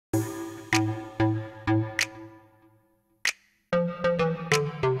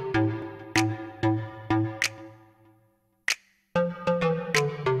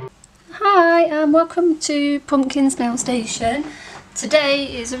and welcome to Pumpkin's Nail Station. Today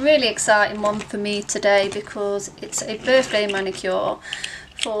is a really exciting one for me today because it's a birthday manicure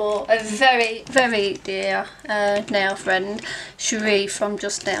for a very, very dear nail friend, Sherrie from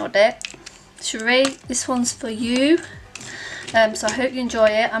Just Nailed It. Sherrie, this one's for you, so I hope you enjoy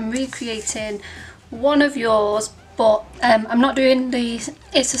it. I'm recreating one of yours, but I'm not doing the,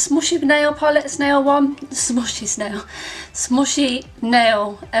 it's a smooshy nail polish nail one, smooshy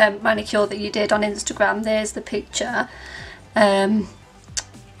nail manicure that you did on Instagram. There's the picture. I'm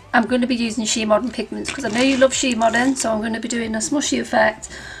going to be using She Modern pigments because I know you love She Modern, so I'm going to be doing a smooshy effect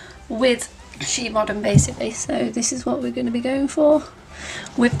with She Modern basically. So this is what we're going to be going for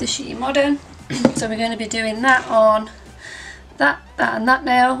with the She Modern. So we're going to be doing that on that and that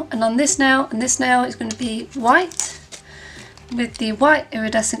nail, and on this nail, and this nail is going to be white with the white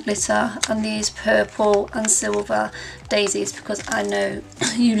iridescent glitter and these purple and silver daisies because I know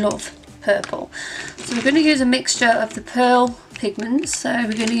you love purple. So we're going to use a mixture of the pearl pigments. So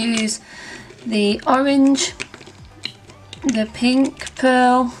we're going to use the orange, the pink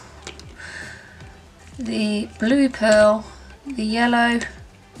pearl, the blue pearl, the yellow,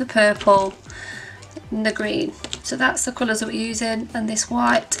 the purple and the green. So that's the colours that we're using, and this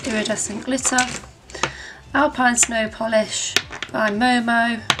white iridescent glitter. Alpine Snow Polish by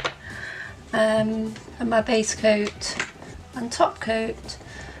Momo, and my base coat and top coat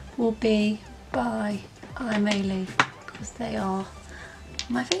will be by I'm because they are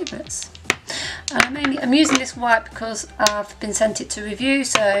my favourites. And I'm using this white because I've been sent it to review,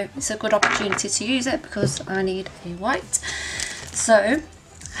 so it's a good opportunity to use it because I need a white. So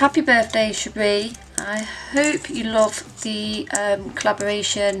happy birthday, Sherrie. I hope you love the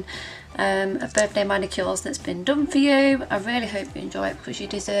collaboration of birthday manicures that's been done for you. I really hope you enjoy it because you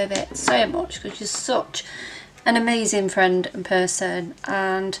deserve it so much because you're such an amazing friend and person,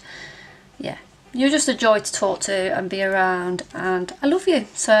 and yeah, you're just a joy to talk to and be around, and I love you.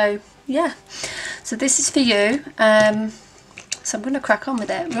 So yeah, so this is for you. So I'm going to crack on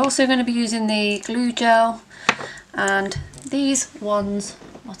with it. We're also going to be using the glue gel, and these ones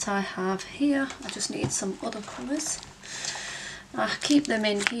what I have here, I just need some other colours. I keep them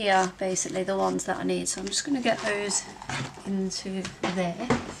in here, basically the ones that I need, so I'm just going to get those into there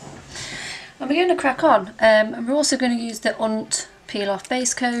and we're going to crack on. And we're also going to use the Unt peel off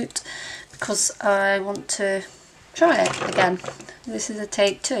base coat because I want to try it again. This is a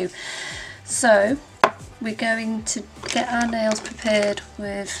take two. So we're going to get our nails prepared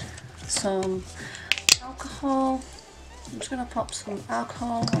with some alcohol. I'm just going to pop some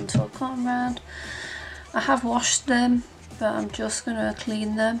alcohol onto a cotton round. I have washed them, but I'm just going to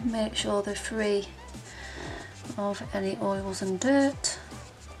clean them, make sure they're free of any oils and dirt.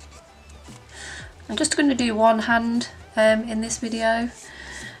 I'm just going to do one hand in this video,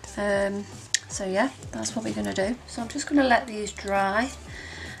 so yeah, that's what we're going to do. So I'm just going to let these dry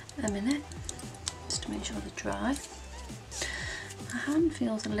a minute, just to make sure they're dry. My hand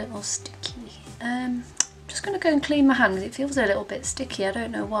feels a little sticky. I'm just going to go and clean my hand. It feels a little bit sticky, I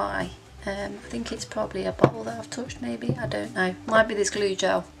don't know why. I think it's probably a bottle that I've touched, maybe, I don't know, might be this glue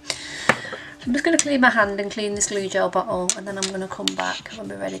gel. I'm just going to clean my hand and clean this glue gel bottle, and then I'm going to come back when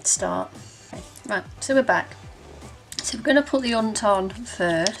we're ready to start. Okay. Right, so we're back. So we're going to put the Unt on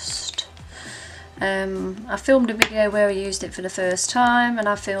first. I filmed a video where I used it for the first time, and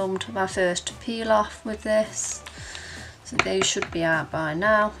I filmed my first peel off with this. So they should be out by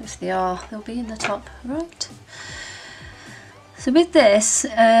now. If they are, they'll be in the top right. So with this,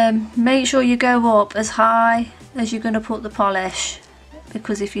 make sure you go up as high as you're going to put the polish,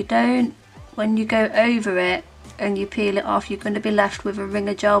 because if you don't, when you go over it and you peel it off, you're going to be left with a ring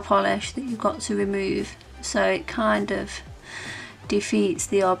of gel polish that you've got to remove. So it kind of defeats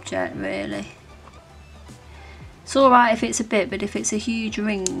the object really. It's alright if it's a bit, but if it's a huge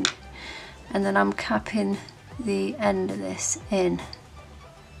ring, and then I'm capping the end of this in.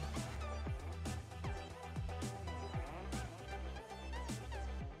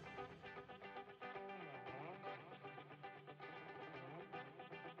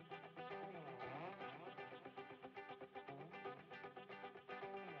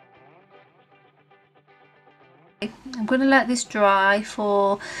 I'm going to let this dry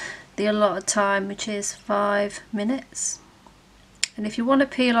for the allotted time, which is 5 minutes. And if you want to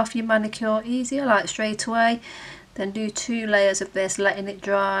peel off your manicure easier, like straight away, then do 2 layers of this, letting it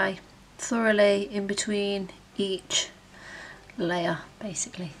dry thoroughly in between each layer,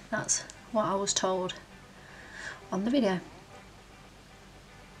 basically. That's what I was told on the video.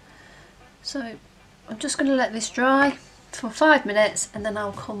 So I'm just going to let this dry for 5 minutes, and then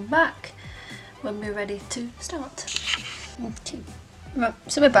I'll come back when we're ready to start. Okay. Right,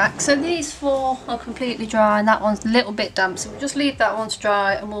 so we're back. So these 4 are completely dry and that one's a little bit damp, so we'll just leave that one to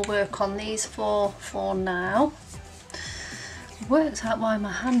dry and we'll work on these 4 for now. It works out why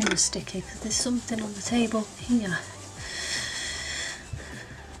my hand was sticky, because there's something on the table here.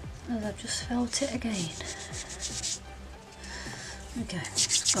 And I've just felt it again. Okay,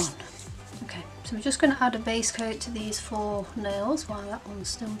 it's gone. Okay, so we're just going to add a base coat to these 4 nails while that one's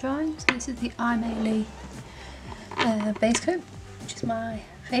still drying. So this is the Lee base coat, which is my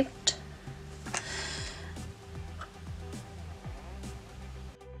favourite.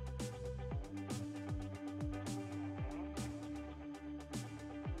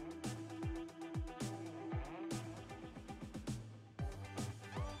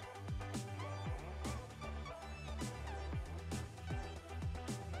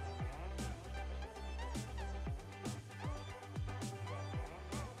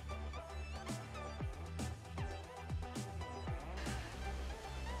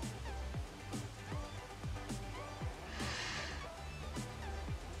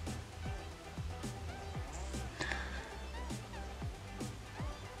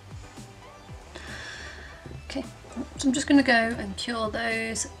 Okay, so I'm just going to go and cure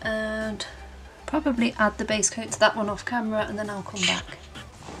those and probably add the base coat to that one off camera, and then I'll come back.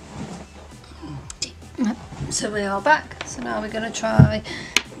 So we are back. So now we're going to try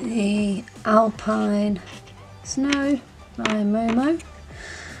the Alpine Snow by Momo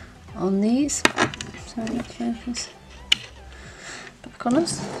on these. So let's focus back on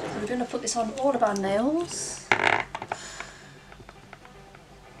us. So we're going to put this on all of our nails.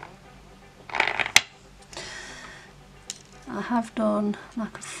 I have done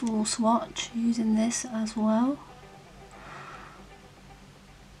like a full swatch using this as well.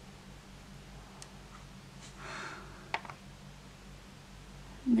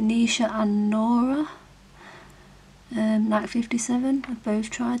 Manisha and Nora, Night 57, have both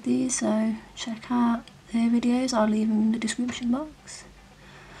tried these, so check out their videos, I'll leave them in the description box.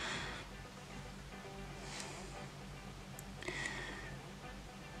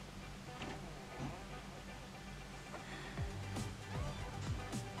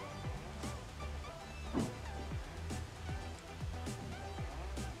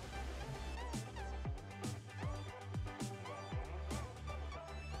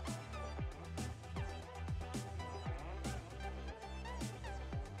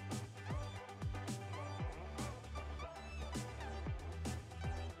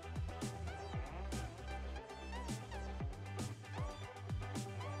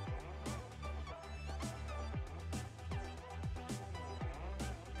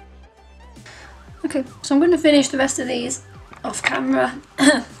 Okay, so I'm going to finish the rest of these off camera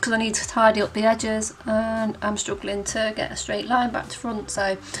because I need to tidy up the edges and I'm struggling to get a straight line back to front, so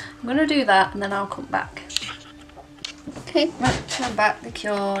I'm going to do that and then I'll come back. Okay, right, so I'm back, they're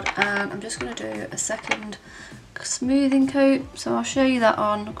cured, and I'm just going to do a second smoothing coat, so I'll show you that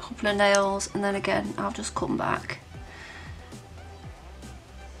on a couple of nails and then again I'll just come back.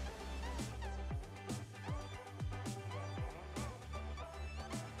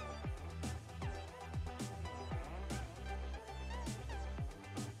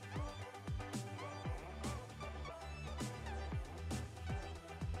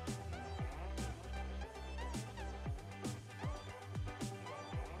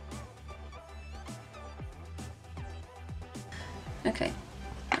 Okay,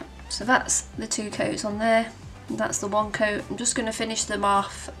 so that's the 2 coats on there, that's the 1 coat. I'm just going to finish them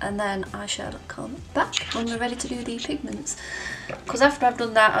off and then I shall come back when we're ready to do the pigments, because after I've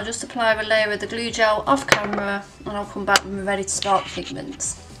done that I'll just apply a layer of the glue gel off camera and I'll come back when we're ready to start the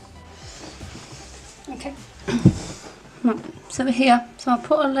pigments. Okay, so we're here, so I'll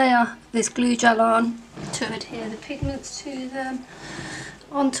put a layer of this glue gel on to adhere the pigments to them,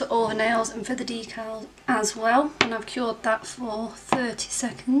 onto all the nails and for the decals as well, and I've cured that for 30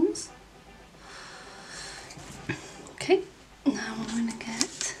 seconds. Okay, now I'm going to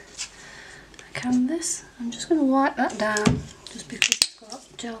get a canvas. I'm just going to wipe that down just because it's got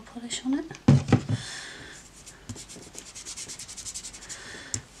gel polish on it.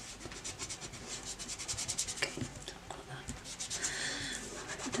 Okay, so I've got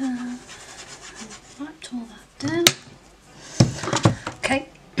that down, wiped all that down. Okay,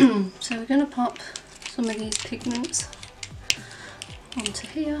 so we're going to pop some of these pigments onto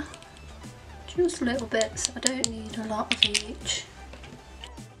here, just a little bit, so I don't need a lot of each.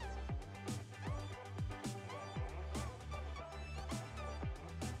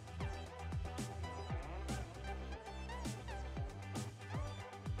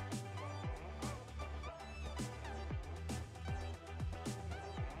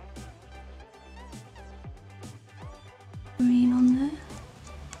 Green on there.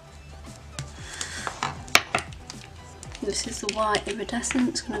 this is the white iridescent.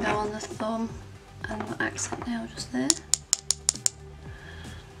 It's going to go on the thumb and the accent nail just there.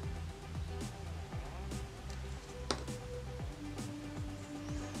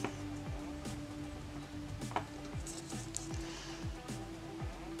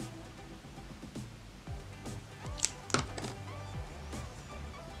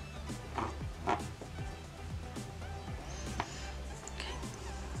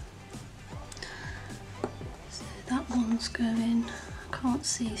 That one's going, I can't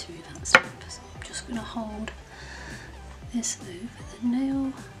see through that stamp, so I'm just going to hold this over the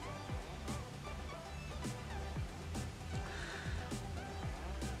nail.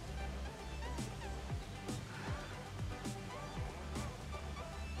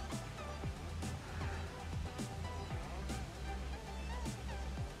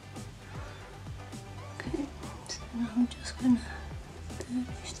 Okay, so now I'm just going to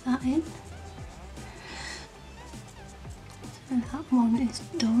burnish that in. And that one is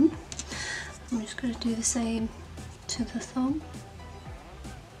done. I'm just going to do the same to the thumb.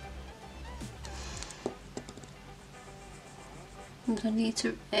 And I need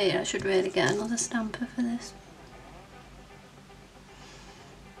to, I should really get another stamper for this.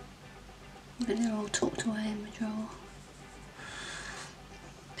 But they're all tucked away in my drawer.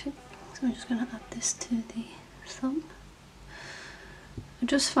 Okay, so I'm just going to add this to the thumb. I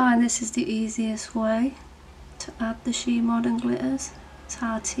just find this is the easiest way to add the She Modern glitters. It's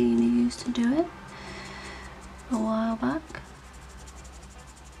how Tina used to do it a while back.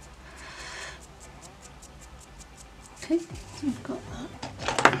 Okay, so I've got that.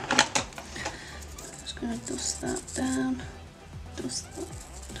 I'm just going to dust that down, dust that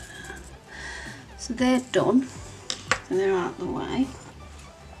down. So they're done, and they're out of the way.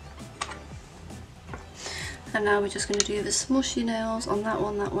 And now we're just going to do the smooshy nails on that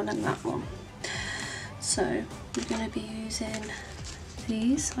one, and that one. So we're going to be using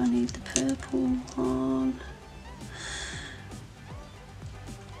these. I need the purple one.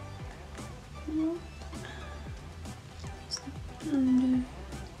 Blue.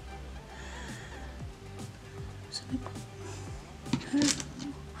 So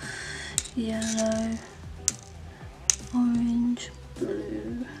purple, yellow, orange,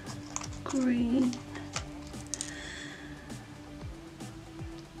 blue, green,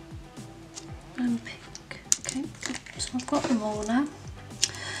 and pink. Okay, good. So I've got them all now.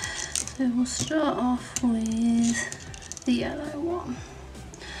 So we'll start off with the yellow one.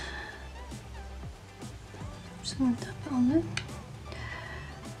 Just going to dab it on there.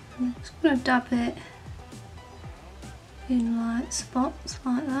 I'm just going to dab it in light spots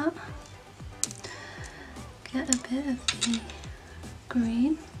like that. Get a bit of the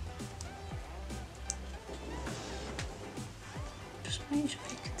green. Just make sure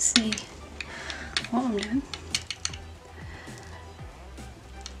you can see what I'm doing.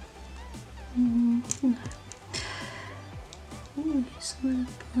 No. Ooh, some of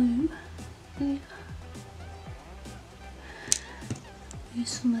the blue. Yeah. Use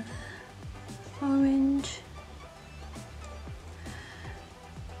some of the orange.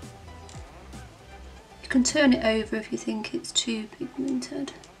 You can turn it over if you think it's too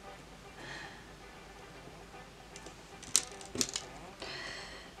pigmented.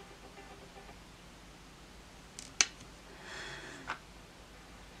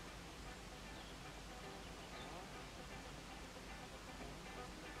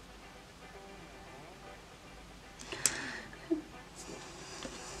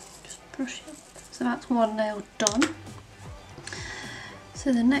 Brush it. So that's one nail done.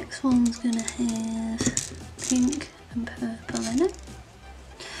 So the next one's going to have pink and purple in it.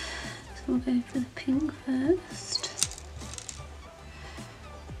 So we'll go for the pink first.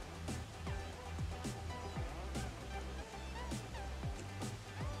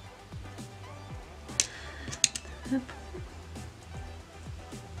 Purple.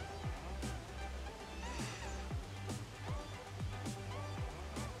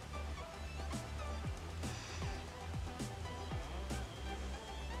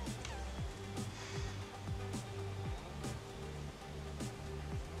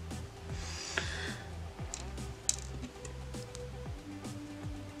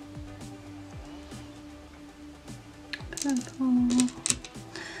 Purple,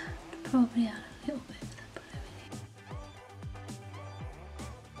 probably add a little bit of the blue in it.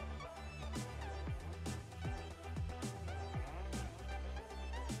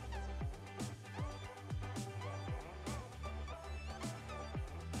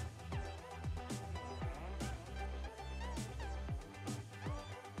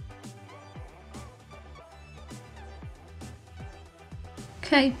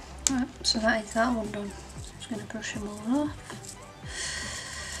 Okay, right, so that is that one done. going to brush them all off.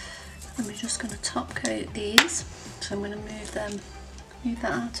 And we're just going to top coat these. So I'm going to move that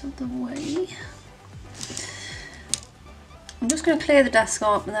out of the way. I'm just going to clear the desk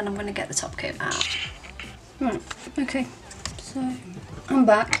up and then I'm going to get the top coat out. Right, okay, so I'm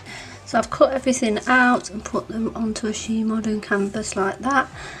back. So I've cut everything out and put them onto a She Modern canvas like that.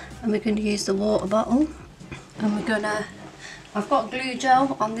 And we're going to use the water bottle. And we're going to, I've got glue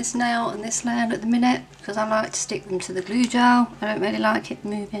gel on this nail and this nail at the minute because I like to stick them to the glue gel. I don't really like it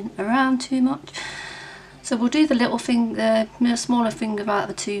moving around too much. So we'll do the little finger, the smaller finger out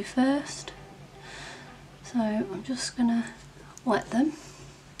of the two first. So I'm just going to wet them.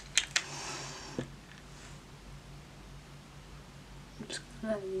 I'm just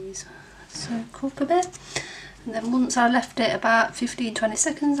going to let these soak up a bit. And then once I left it about 15-20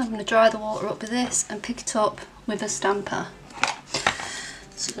 seconds, I'm going to dry the water up with this and pick it up with a stamper.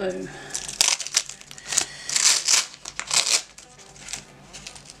 So I'm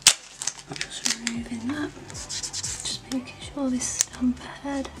just removing that, just making sure this stamper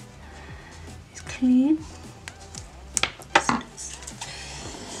head is clean. Yes, it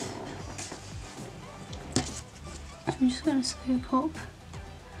is. I'm just going to soak up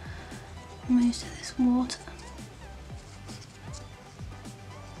most of this water.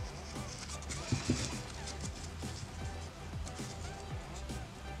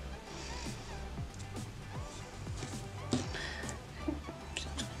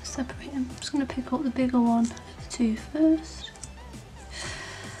 Separate them. I'm just going to pick up the bigger one of the two first.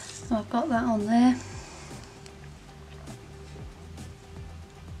 So I've got that on there.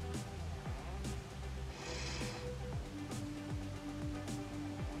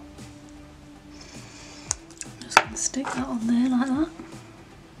 I'm just going to stick that on there like that.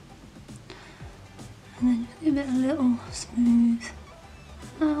 And then just give it a little smooth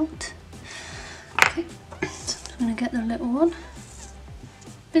out. Okay, so I'm just going to get the little one.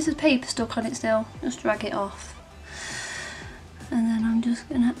 This is paper stuck on it still, just drag it off. And then I'm just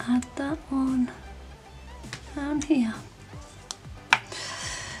going to add that one down here.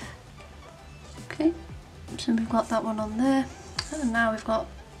 Okay, so we've got that one on there, and now we've got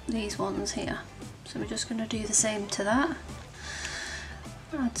these ones here. So we're just going to do the same to that.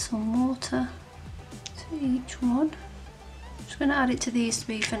 Add some water to each one. I'm just going to add it to these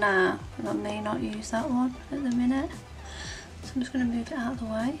three for now, and I may not use that one at the minute. So I'm just going to move it out of the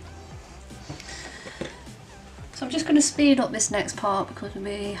way. So I'm just going to speed up this next part because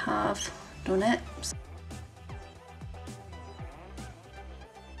we have done it.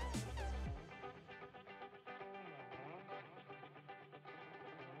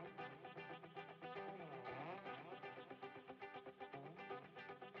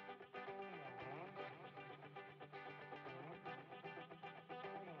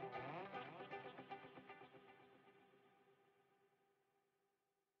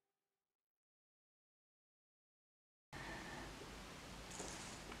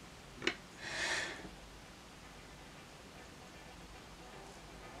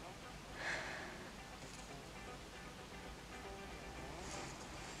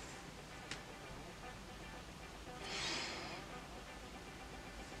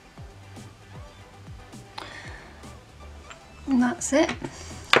 And that's it,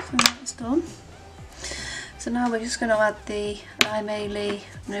 so that's done. So now we're just going to add the Limealy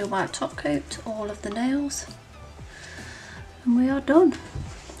Nail White top coat to all of the nails, and we are done.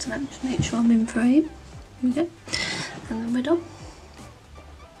 So let me just make sure I'm in frame. Here we go, and then we're done.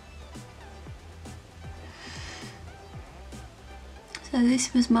 So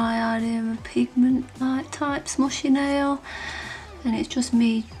this was my idea of a pigment like type smooshy nail, and it's just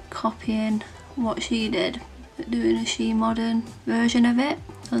me copying what she did, doing a She Modern version of it,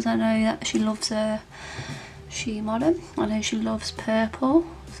 because I know that she loves her She Modern. I know she loves purple,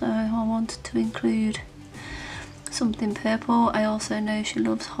 so I wanted to include something purple. I also know she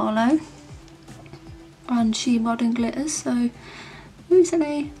loves hollow and She Modern glitters, so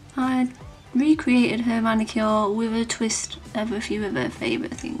recently I recreated her manicure with a twist of a few of her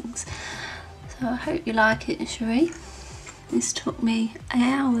favourite things. So I hope you like it, Sherrie. This took me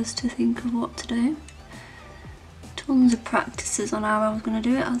hours to think of what to do. Tons of practices on how I was going to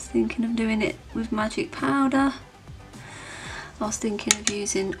do it. I was thinking of doing it with magic powder. I was thinking of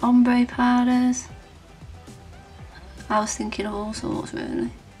using ombre powders. I was thinking of all sorts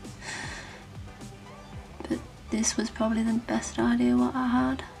really. But this was probably the best idea what I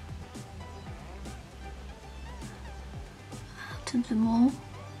had out of them all.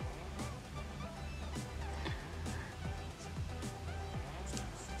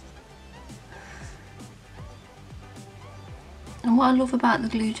 And what I love about the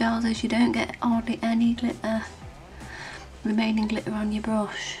glue gels is you don't get hardly any glitter, remaining glitter on your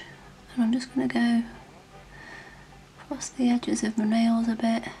brush. And I'm just going to go across the edges of my nails a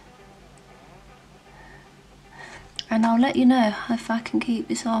bit. And I'll let you know if I can keep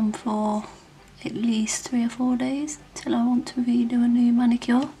this on for at least 3 or 4 days till I want to redo a new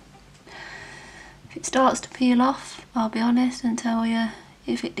manicure. If it starts to peel off, I'll be honest and tell you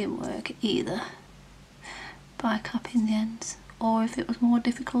if it didn't work either by capping the ends, or if it was more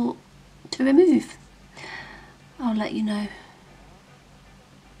difficult to remove. I'll let you know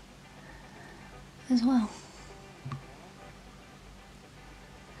as well.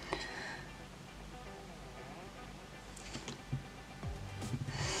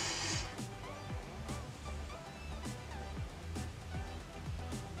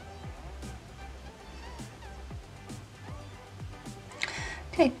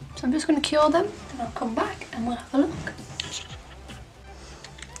 Okay, so I'm just going to cure them and I'll come back and we'll have a look.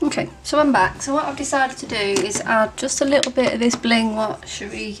 Okay, so I'm back. So what I've decided to do is add just a little bit of this bling what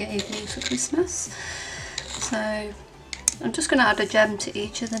Sherrie gave me for Christmas. So I'm just going to add a gem to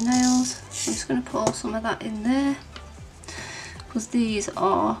each of the nails. I'm just going to pour some of that in there because these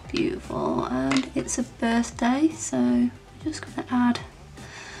are beautiful and it's a birthday, so I'm just going to add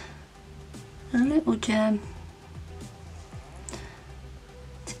a little gem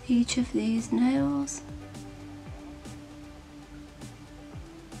to each of these nails.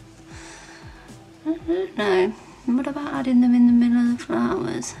 I don't know, what about adding them in the middle of the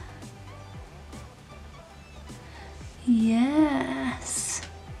flowers? Yes,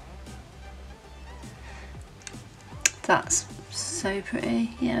 that's so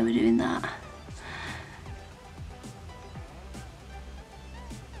pretty. Yeah, we're doing that.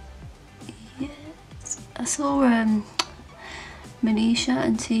 Yes, I saw Manisha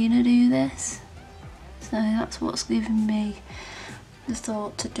and Tina do this, so that's what's given me the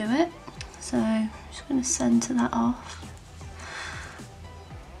thought to do it. So I'm just going to centre that off.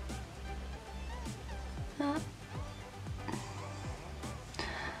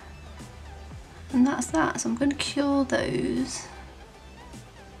 And that's that. So I'm going to cure those.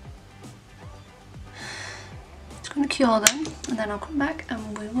 Just going to cure them and then I'll come back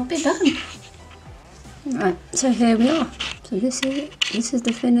and we will be done. Right, so here we are. So this is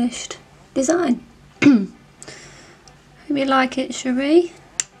the finished design. Hope you like it, Sherrie.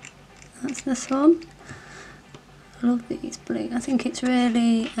 That's the thumb. I love these bling. I think it's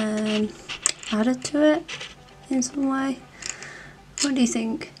really added to it in some way. What do you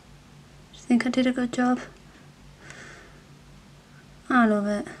think? Do you think I did a good job? I love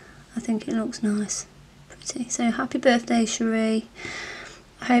it. I think it looks nice. Pretty. So happy birthday, Sherrie.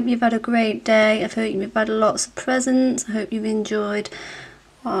 I hope you've had a great day. I hope you've had lots of presents. I hope you've enjoyed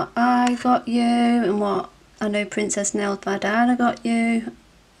what I got you and what I know Princess Nails by Diana got you.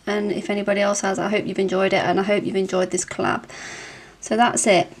 And if anybody else has, I hope you've enjoyed it and I hope you've enjoyed this collab. So that's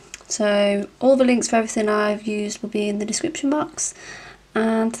it. So all the links for everything I've used will be in the description box.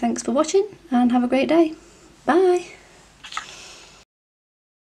 And thanks for watching and have a great day. Bye.